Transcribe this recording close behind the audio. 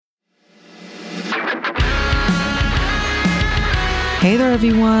Hey there,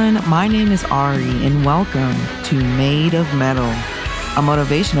 everyone. My name is Ari, and welcome to Made of Metal, a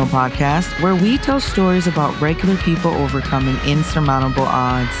motivational podcast where we tell stories about regular people overcoming insurmountable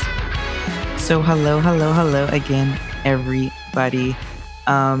odds. So hello again, everybody.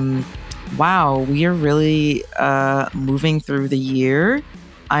 Wow, we are really moving through the year.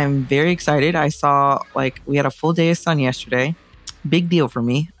 I'm very excited. I saw we had a full day of sun yesterday. Big deal for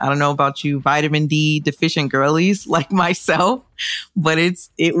me. I don't know about you vitamin D deficient girlies like myself, but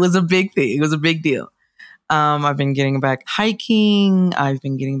it was a big thing. It was a big deal. I've been getting back hiking. I've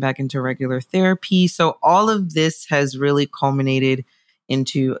been getting back into regular therapy. So all of this has really culminated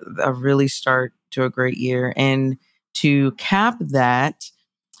into a really start to a great year. And to cap that,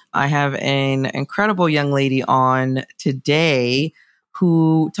 I have an incredible young lady on today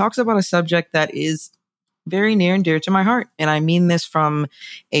who talks about a subject that is very near and dear to my heart. And I mean this from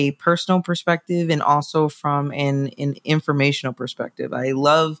a personal perspective and also from an informational perspective.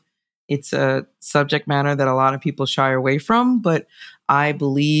 It's a subject matter that a lot of people shy away from, but I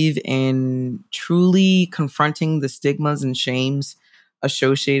believe in truly confronting the stigmas and shames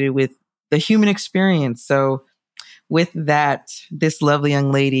associated with the human experience. So with that, this lovely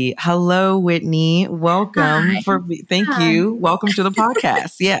young lady, hello, Whitney. Welcome. Thank you. Welcome to the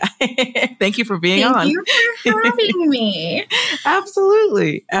podcast. Yeah. Thank you for being on. Thank you for having me.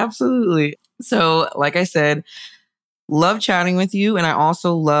 Absolutely. So, like I said, love chatting with you. And I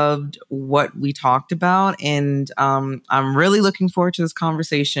also loved what we talked about. And I'm really looking forward to this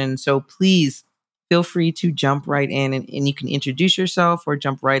conversation. So please feel free to jump right in and you can introduce yourself or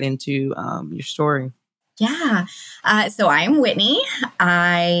jump right into your story. Yeah. So I'm Whitney.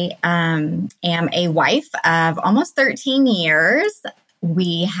 I am a wife of almost 13 years.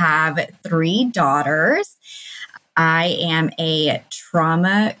 We have 3 daughters. I am a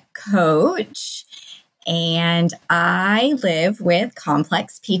trauma coach and I live with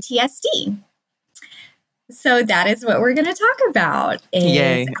complex PTSD. So that is what we're going to talk about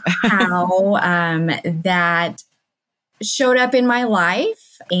is how that showed up in my life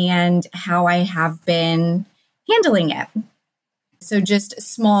and how I have been handling it. So just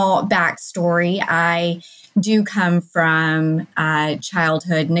small backstory. I do come from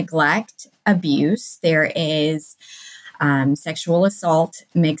childhood neglect, abuse. There is sexual assault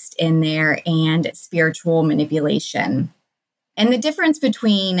mixed in there and spiritual manipulation. And the difference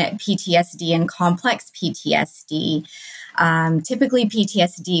between PTSD and complex PTSD, typically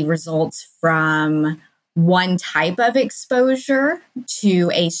PTSD results from one type of exposure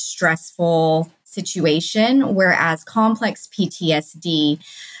to a stressful situation, whereas complex PTSD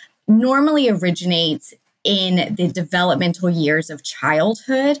normally originates in the developmental years of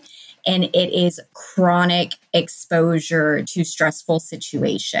childhood, and it is chronic exposure to stressful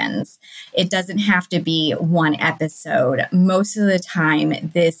situations. It doesn't have to be one episode. Most of the time,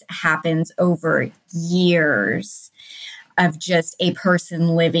 this happens over years of just a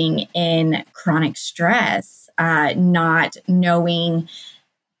person living in chronic stress, not knowing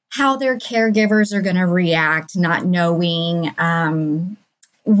how their caregivers are going to react, not knowing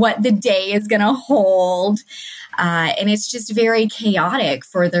what the day is going to hold. And it's just very chaotic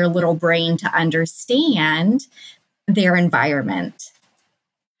for their little brain to understand their environment.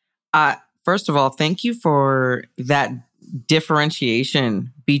 First of all, thank you for that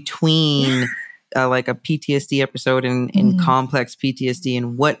differentiation between like a PTSD episode and complex PTSD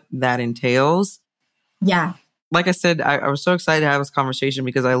and what that entails. Yeah. Like I said, I was so excited to have this conversation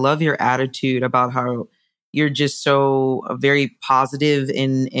because I love your attitude about how you're just so very positive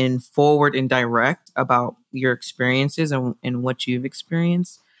and forward and direct about your experiences and what you've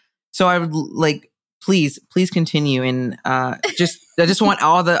experienced. So I would please continue. And I just want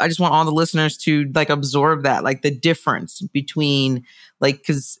all the listeners to absorb that, the difference between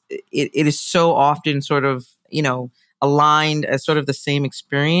because it is so often sort of, aligned as sort of the same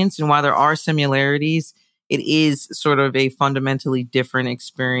experience. And while there are similarities, it is sort of a fundamentally different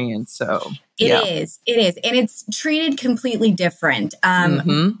experience. So it is. And it's treated completely different.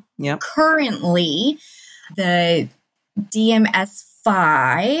 Currently, the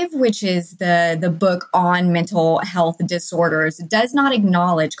DMS-5, which is the book on mental health disorders, does not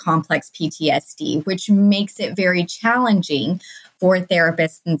acknowledge complex PTSD, which makes it very challenging for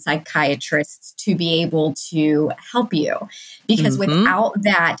therapists and psychiatrists to be able to help you. Because without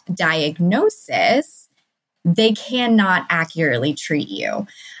that diagnosis, they cannot accurately treat you.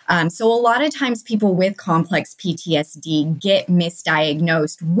 So a lot of times people with complex PTSD get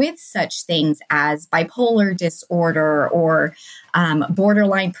misdiagnosed with such things as bipolar disorder or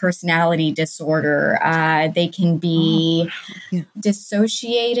borderline personality disorder. They can be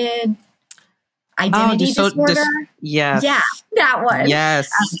dissociated. identity disorder. Yes. Yeah, that one. Yes.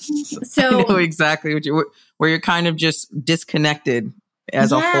 So I know exactly where you're kind of just disconnected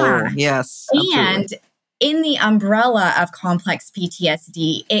as a whole. Yes. Absolutely. And in the umbrella of complex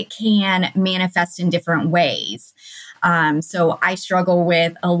PTSD, it can manifest in different ways. So I struggle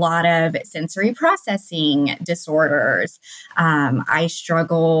with a lot of sensory processing disorders. I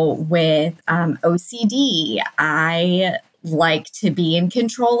struggle with OCD. I like to be in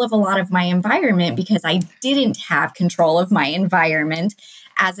control of a lot of my environment because I didn't have control of my environment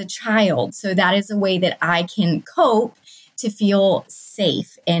as a child. So that is a way that I can cope to feel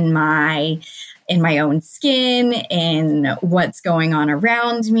safe in my own skin and what's going on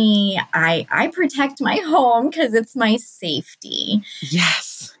around me. I protect my home because it's my safety.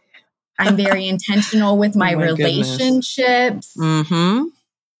 Yes. I'm very intentional with my relationships. Mm-hmm.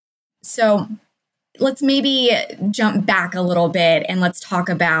 So let's maybe jump back a little bit and let's talk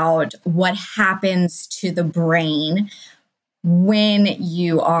about what happens to the brain when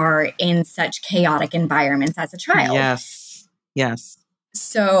you are in such chaotic environments as a child. Yes. Yes.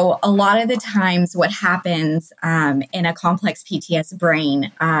 So a lot of the times what happens in a complex PTS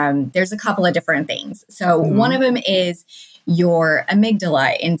brain, there's a couple of different things. So one of them is your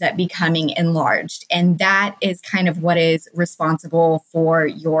amygdala ends up becoming enlarged. And that is kind of what is responsible for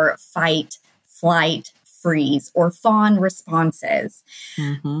your fight, flight, freeze, or fawn responses.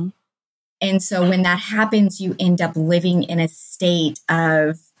 Mm-hmm. And so when that happens, you end up living in a state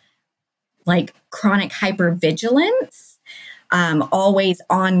of like chronic hypervigilance. Always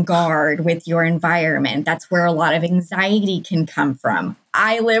on guard with your environment. That's where a lot of anxiety can come from.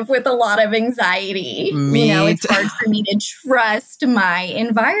 I live with a lot of anxiety. It's hard for me to trust my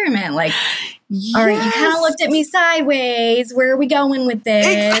environment. Like, yes. All right, you kind of looked at me sideways. Where are we going with this?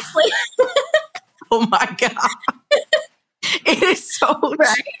 Exactly. Oh my God. It is so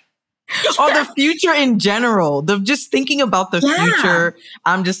right. Or the future in general, just thinking about the future,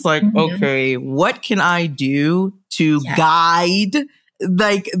 I'm just like, okay, what can I do to guide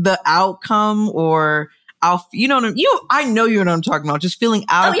like the outcome or I know what I'm talking about. Just feeling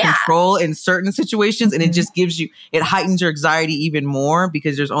out of control in certain situations. And it just it heightens your anxiety even more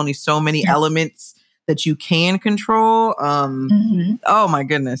because there's only so many elements that you can control. Oh my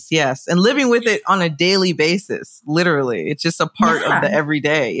goodness. Yes. And living with it on a daily basis, literally. It's just a part of the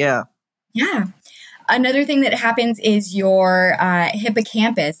everyday. Yeah. Yeah. Another thing that happens is your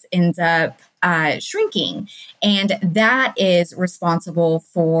hippocampus ends up shrinking. And that is responsible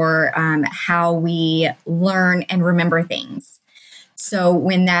for how we learn and remember things. So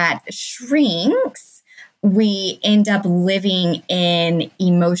when that shrinks, we end up living in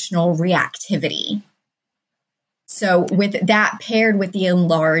emotional reactivity. So with that paired with the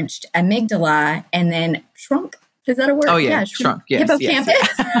enlarged amygdala and then shrunk. Is that a word? Oh, yeah. Shrunk. Yes. Hippocampus.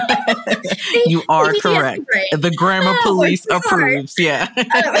 Yes. You are correct. The grammar police approves. Yeah.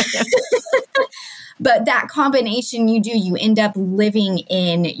 But that combination you end up living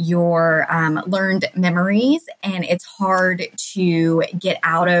in your learned memories, and it's hard to get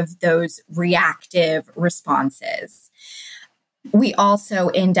out of those reactive responses. We also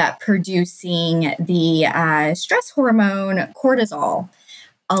end up producing the stress hormone cortisol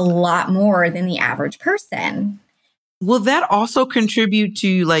a lot more than the average person. Will that also contribute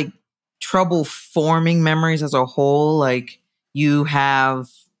to like trouble forming memories as a whole? Like you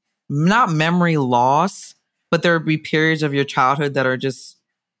have not memory loss, but there will be periods of your childhood that are just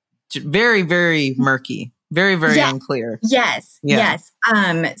very, very murky, very, very unclear. Yes.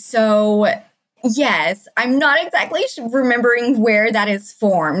 So yes, I'm not exactly remembering where that is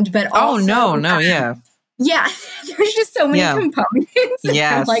formed, but also, yeah, there's just so many components.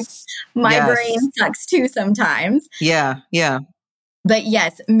 Yes. Like my brain sucks too sometimes. Yeah. But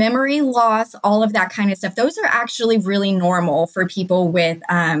yes, memory loss, all of that kind of stuff, those are actually really normal for people with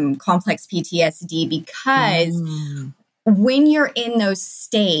complex PTSD because when you're in those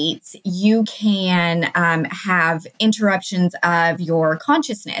states, you can have interruptions of your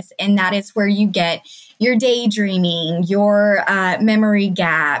consciousness. And that is where you get your daydreaming, your memory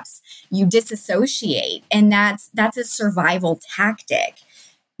gaps, you disassociate. And that's a survival tactic.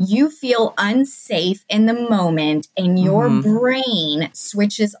 You feel unsafe in the moment and your brain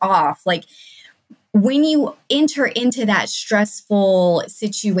switches off. Like when you enter into that stressful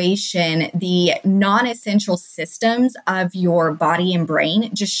situation, the non-essential systems of your body and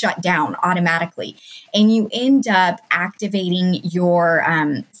brain just shut down automatically. And you end up activating your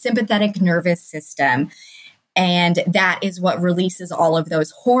sympathetic nervous system. And that is what releases all of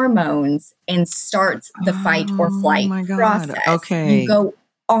those hormones and starts the fight or flight process. Okay. You go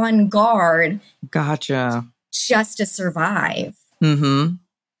on guard. Gotcha. Just to survive. Mm-hmm.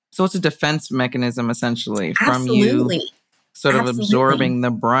 So it's a defense mechanism, essentially, from you Absolutely. sort of Absolutely. absorbing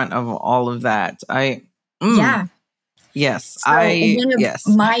the brunt of all of that. Yeah. Yes. So one of yes.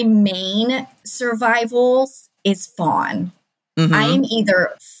 my main survivals is fawn. Mhm. I am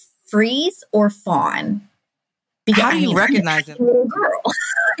either freeze or fawn. Because, How do you recognize it? I'm a little girl.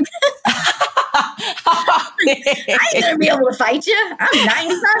 I ain't gonna be able to fight you. I'm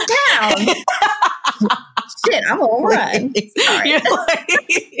 95 pounds. Shit, I'm gonna run.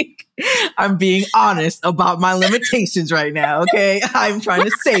 Sorry. I'm being honest about my limitations right now. Okay, I'm trying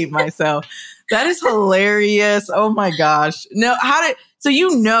to save myself. That is hilarious. Oh my gosh. No, so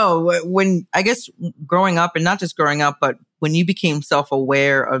when, I guess, growing up, and not just growing up, but when you became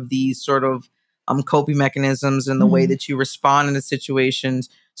self-aware of these sort of coping mechanisms and the way that you respond in the situations,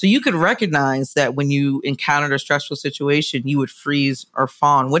 so you could recognize that when you encountered a stressful situation, you would freeze or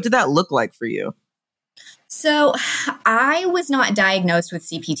fawn. What did that look like for you? So I was not diagnosed with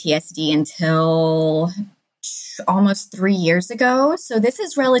CPTSD until almost 3 years ago. So this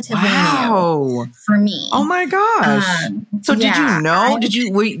is relatively new for me. Oh my gosh. So did you know? Did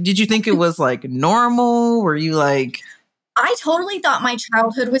you think it was like normal? Were you like... I totally thought my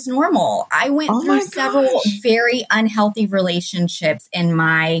childhood was normal. I went through several very unhealthy relationships in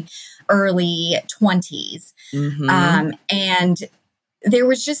my early 20s. And there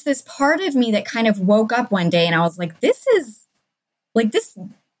was just this part of me that kind of woke up one day and I was like, this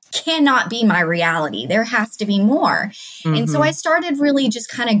cannot be my reality. There has to be more. And so I started really just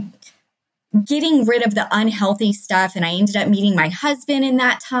kind of getting rid of the unhealthy stuff. And I ended up meeting my husband in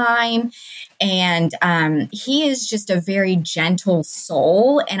that time. And he is just a very gentle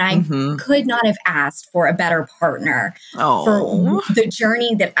soul. And I could not have asked for a better partner for the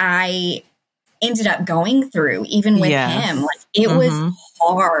journey that I ended up going through, even with him. Like, it was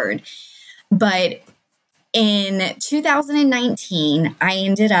hard. But in 2019, I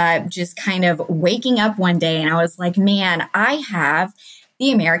ended up just kind of waking up one day and I was like, man, I have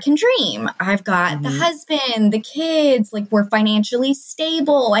the American dream. I've got the husband, the kids, like, we're financially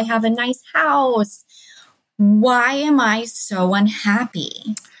stable. I have a nice house. Why am I so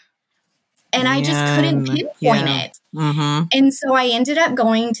unhappy? And I just couldn't pinpoint it. And so I ended up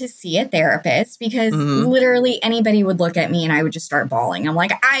going to see a therapist because literally anybody would look at me and I would just start bawling. I'm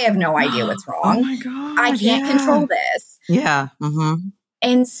like, I have no idea what's wrong. Oh my God. I can't control this. Yeah.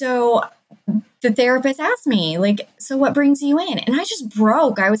 And so the therapist asked me, like, so what brings you in? And I just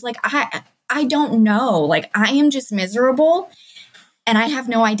broke. I was like, I don't know. Like, I am just miserable and I have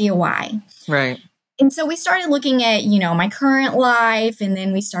no idea why. Right. And so we started looking at, my current life, and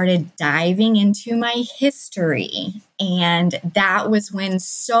then we started diving into my history. And that was when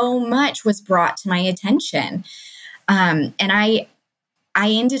so much was brought to my attention. And I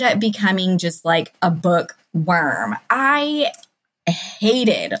ended up becoming just like a bookworm. I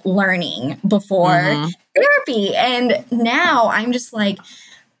hated learning before therapy. And now I'm just like,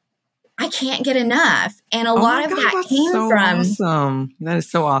 I can't get enough. And a lot of that came from... Awesome. That is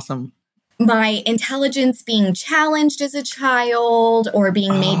so awesome. My intelligence being challenged as a child, or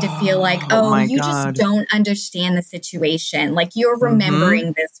being made to feel like, you just don't understand the situation. Like, you're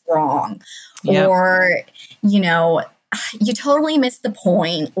remembering this wrong. Yep. Or, you totally missed the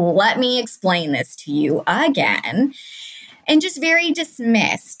point. Let me explain this to you again. And just very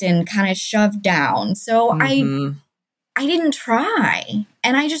dismissed and kind of shoved down. So I didn't try.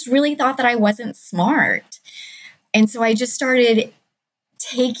 And I just really thought that I wasn't smart. And so I just started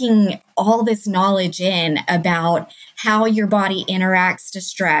taking all this knowledge in about how your body interacts to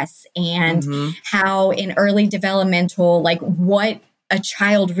stress and how in early developmental, like, what a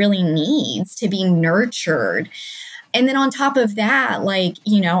child really needs to be nurtured. And then on top of that, like,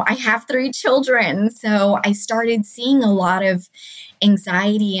 I have 3 children. So I started seeing a lot of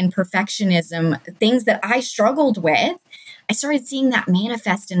anxiety and perfectionism, things that I struggled with. I started seeing that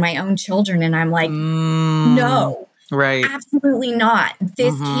manifest in my own children. And I'm like, no. Right. Absolutely not.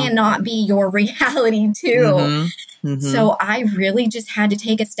 This cannot be your reality too. So I really just had to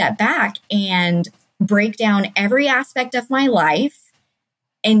take a step back and break down every aspect of my life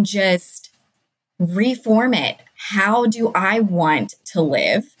and just reform it. How do I want to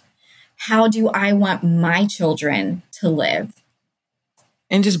live? How do I want my children to live?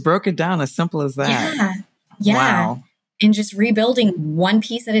 And just broke it down as simple as that. Yeah. Wow. And just rebuilding one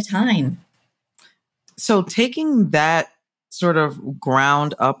piece at a time. So taking that sort of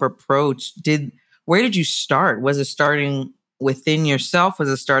ground up approach, where did you start? Was it starting within yourself? Was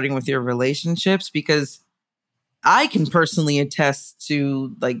it starting with your relationships? Because I can personally attest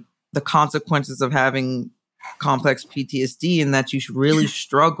to, like, the consequences of having complex PTSD, and that you really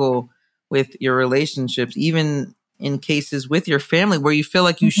struggle with your relationships, even in cases with your family where you feel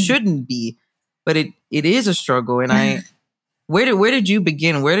like you shouldn't be, but it is a struggle. And where did you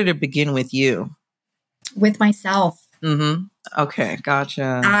begin? Where did it begin with you? With myself. Mm-hmm. Okay,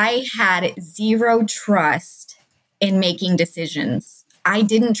 gotcha. I had zero trust in making decisions. I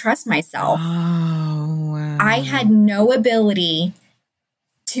didn't trust myself. Oh, wow. I had no ability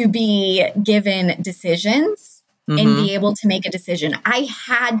to be given decisions and be able to make a decision. I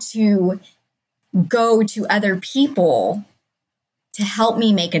had to go to other people to help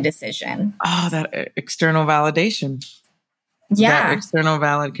me make a decision. Oh, that external validation. Yeah. That external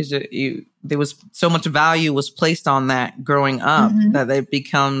because there was so much value was placed on that growing up that it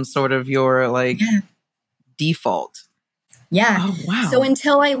becomes sort of your default. Yeah. Oh, wow. So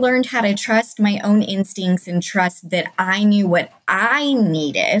until I learned how to trust my own instincts and trust that I knew what I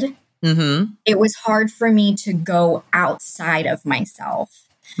needed, it was hard for me to go outside of myself.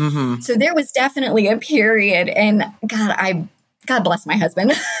 So there was definitely a period, and God bless my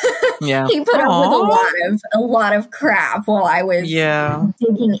husband. Yeah. He put up with a lot of crap while I was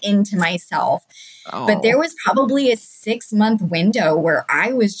digging into myself. But there was probably a 6-month window where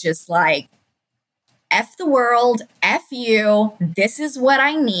I was just like, F the world, F you, this is what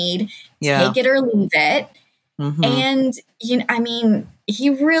I need, take it or leave it. And, he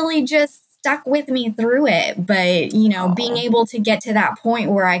really just stuck with me through it. But, being able to get to that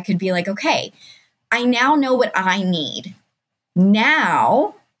point where I could be like, okay, I now know what I need.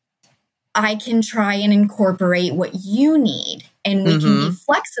 Now I can try and incorporate what you need, and we can be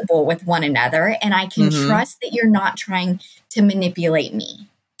flexible with one another, and I can trust that you're not trying to manipulate me.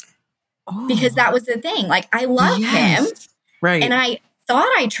 Because that was the thing. Like, I love him. Right. And I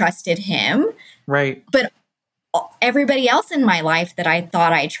thought I trusted him. Right. But everybody else in my life that I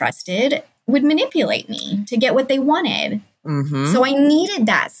thought I trusted would manipulate me to get what they wanted. So I needed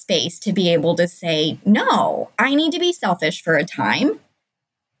that space to be able to say, no, I need to be selfish for a time.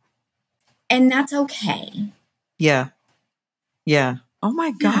 And that's okay. Yeah. Yeah. Oh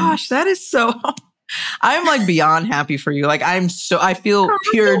my gosh. That is so, I'm like beyond happy for you. Like I feel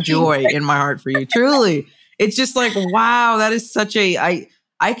pure joy in my heart for you. Truly. It's just like, wow, that is such I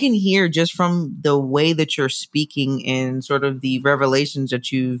can hear just from the way that you're speaking and sort of the revelations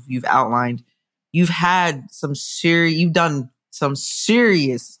that you've outlined. You've done some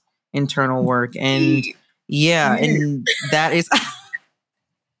serious internal work, and and that is,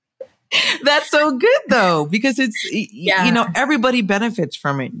 that's so good though, because it's, everybody benefits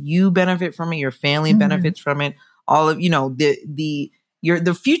from it. You benefit from it. Your family benefits from it. All of, the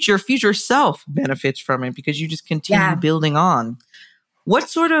future self benefits from it, because you just continue building on. What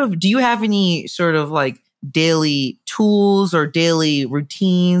do you have any sort of like daily tools or daily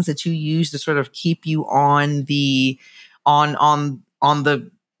routines that you use to sort of keep you on the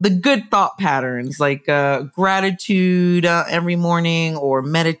good thought patterns, like gratitude every morning, or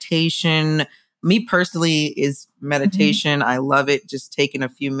meditation? Me personally is meditation. I love it. Just taking a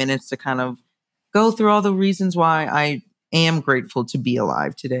few minutes to kind of go through all the reasons why I am grateful to be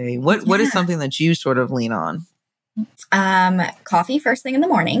alive today. What is something that you sort of lean on? Coffee first thing in the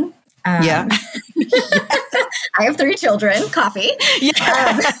morning. I have 3 children. Coffee.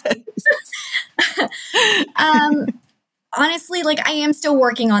 Honestly, like, I am still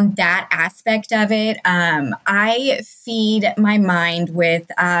working on that aspect of it. I feed my mind with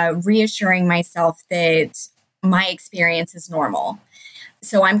reassuring myself that my experience is normal.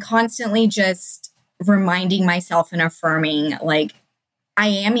 So I'm constantly just reminding myself and affirming, like, I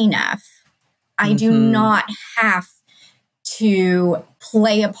am enough. I do not have to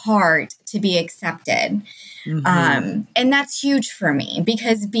play a part to be accepted. And that's huge for me,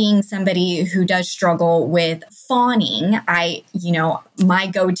 because being somebody who does struggle with fawning, my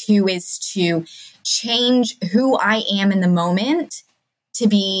go-to is to change who I am in the moment to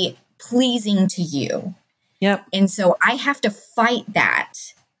be pleasing to you. Yep. And so I have to fight that.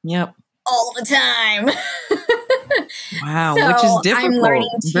 Yep. All the time. Wow, so which is difficult. I'm learning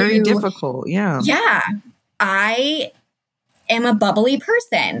very difficult. Yeah. Yeah. I am a bubbly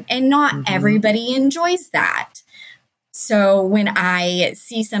person, and not everybody enjoys that. So when I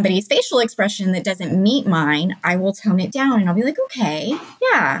see somebody's facial expression that doesn't meet mine, I will tone it down, and I'll be like, okay,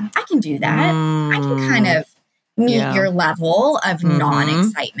 yeah, I can do that. I can kind of meet your level of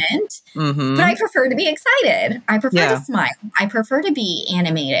non-excitement, but I prefer to be excited. I prefer to smile. I prefer to be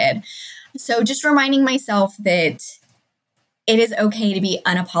animated. So just reminding myself that it is okay to be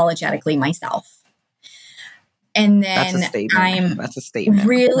unapologetically myself. And then I'm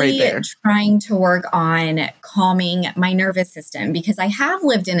really trying to work on calming my nervous system, because I have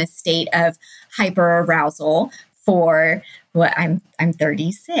lived in a state of hyperarousal for I'm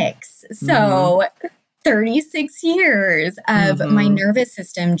 36. So 36 years of my nervous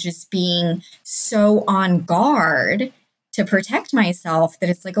system just being so on guard to protect myself that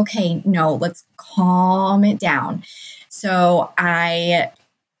it's like, okay, no, let's calm it down. So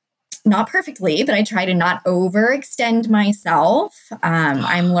not perfectly, but I try to not overextend myself.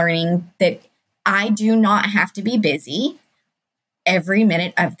 I'm learning that I do not have to be busy every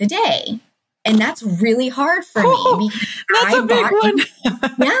minute of the day. And that's really hard for me because that's a big one.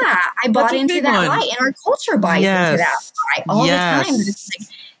 I bought into that lie, and our culture buys into that lie all the time. But it's like,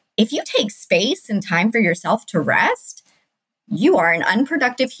 if you take space and time for yourself to rest, you are an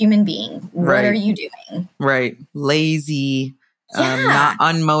unproductive human being. What are you doing? Right. Lazy, not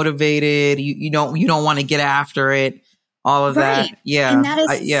unmotivated. You don't want to get after it. All of that. Yeah. And that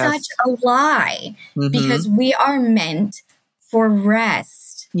is such a lie because we are meant for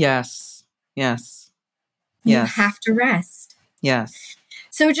rest. Yes. You have to rest. Yes.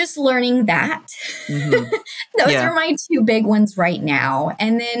 So just learning that. Those are my two big ones right now.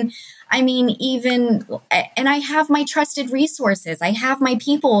 And then, I mean, and I have my trusted resources. I have my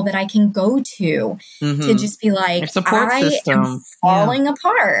people that I can go to just be like, I am falling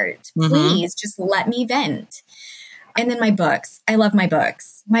apart. Please just let me vent. And then my books. I love my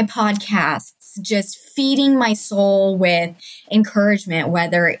books, my podcasts, just feeding my soul with encouragement,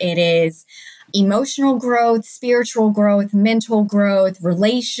 whether it is emotional growth, spiritual growth, mental growth,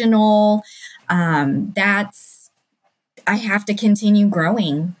 relational. I have to continue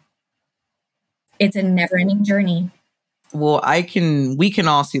growing. It's a never-ending journey. Well, we can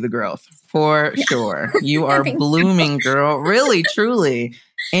all see the growth for sure. You are blooming, girl. Really, truly.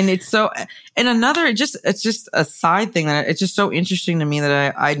 And it's just a side thing that it's just so interesting to me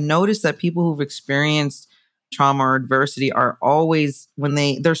that I noticed that people who've experienced trauma or adversity are always, when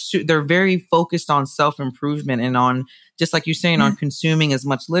they're very focused on self-improvement and on, just like you're saying, on consuming as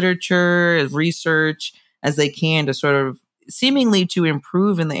much literature, as research as they can to sort of seemingly to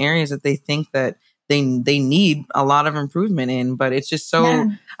improve in the areas that they think that they need a lot of improvement in. But it's just so,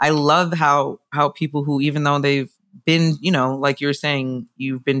 I love how people who, even though they've been, like you're saying,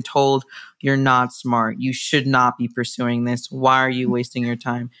 you've been told you're not smart, you should not be pursuing this, why are you wasting your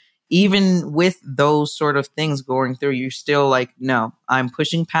time? Even with those sort of things going through, you're still like, no, I'm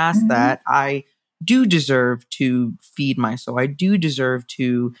pushing past that. I do deserve to feed my soul. I do deserve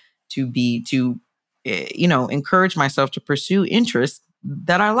to encourage myself to pursue interests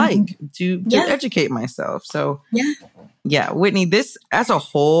that I like, to educate myself. So Whitney, this as a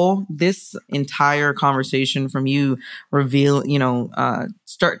whole, this entire conversation from you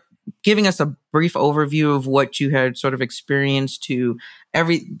start giving us a brief overview of what you had sort of experienced to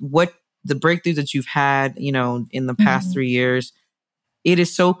what the breakthroughs that you've had, in the past 3 years. It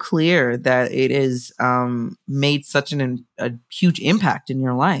is so clear that it is made such a huge impact in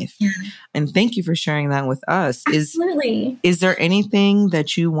your life. Yeah. And thank you for sharing that with us. Absolutely. Is there anything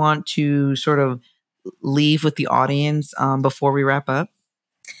that you want to sort of leave with the audience before we wrap up?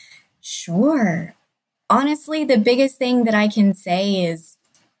 Sure. Honestly, the biggest thing that I can say is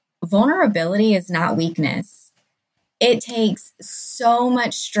vulnerability is not weakness. It takes so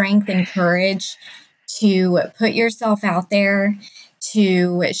much strength and courage to put yourself out there,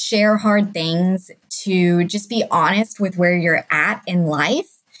 to share hard things, to just be honest with where you're at in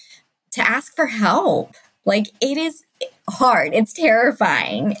life, to ask for help. Like, it is hard. It's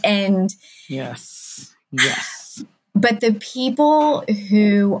terrifying. And yes. But the people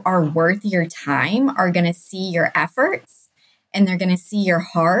who are worth your time are going to see your efforts, and they're going to see your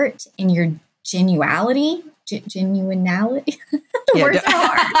heart and your genuality. Genuinality. Words are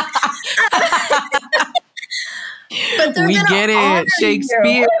hard. But we get it. Shakespeare.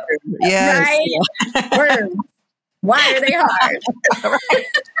 You, yes. Right? Words. Why are they hard? Right.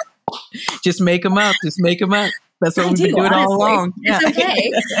 Just make them up. That's what we've been doing all along. It's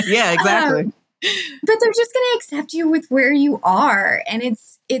okay. Yeah, exactly. But they're just going to accept you with where you are. And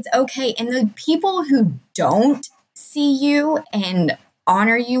it's okay. And the people who don't see you and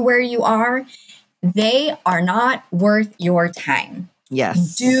honor you where you are, they are not worth your time.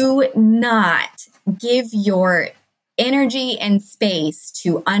 Yes. Do not give your energy and space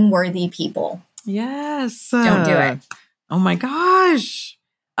to unworthy people. Yes. Don't do it. Oh my gosh.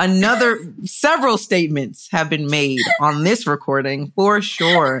 Several statements have been made on this recording for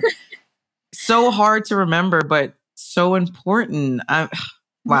sure. So hard to remember, but so important.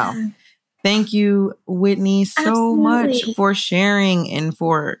 Wow. Yeah. Thank you, Whitney, so much for sharing and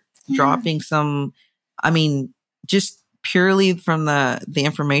for dropping some, just purely from the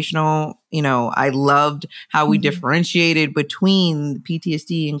informational, I loved how we differentiated between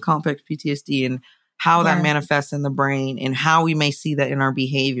PTSD and complex PTSD and how that manifests in the brain and how we may see that in our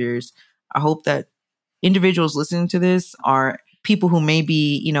behaviors. I hope that individuals listening to this are people who may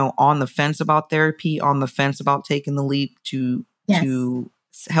be, you know, on the fence about therapy, on the fence about taking the leap to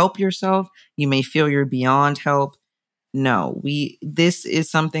help yourself. You may feel you're beyond help. No, this is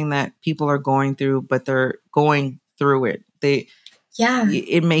something that people are going through, but they're going through it.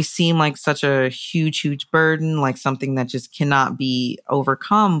 It may seem like such a huge burden, like something that just cannot be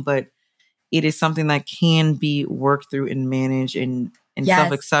overcome, but it is something that can be worked through and managed, and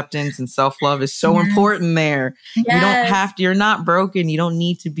self-acceptance and self-love is so important there. Yes. You're not broken. You don't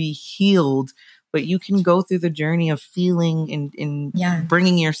need to be healed, but you can go through the journey of feeling and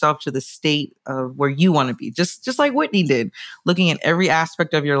bringing yourself to the state of where you want to be. Just like Whitney did, looking at every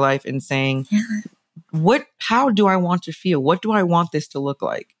aspect of your life and saying, how do I want to feel? What do I want this to look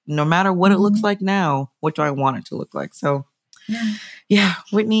like? No matter what it looks like now, what do I want it to look like? So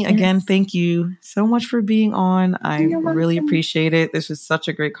Whitney, again, thank you so much for being on. I really appreciate it. This was such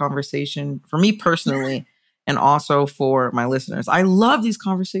a great conversation for me personally, and also for my listeners. I love these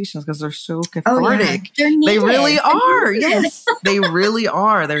conversations because they're so cathartic. They really are. Yes, they really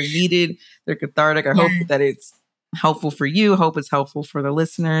are. They're needed. They're cathartic. I hope that it's helpful for you. I hope it's helpful for the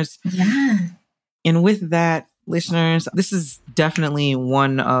listeners. Yeah. And with that, listeners, this is definitely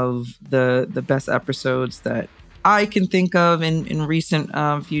one of the best episodes that I can think of in recent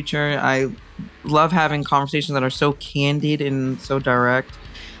future. I love having conversations that are so candid and so direct.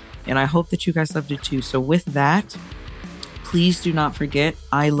 And I hope that you guys loved it too. So with that, please do not forget,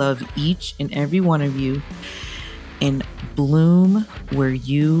 I love each and every one of you, and bloom where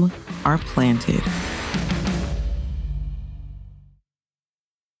you are planted.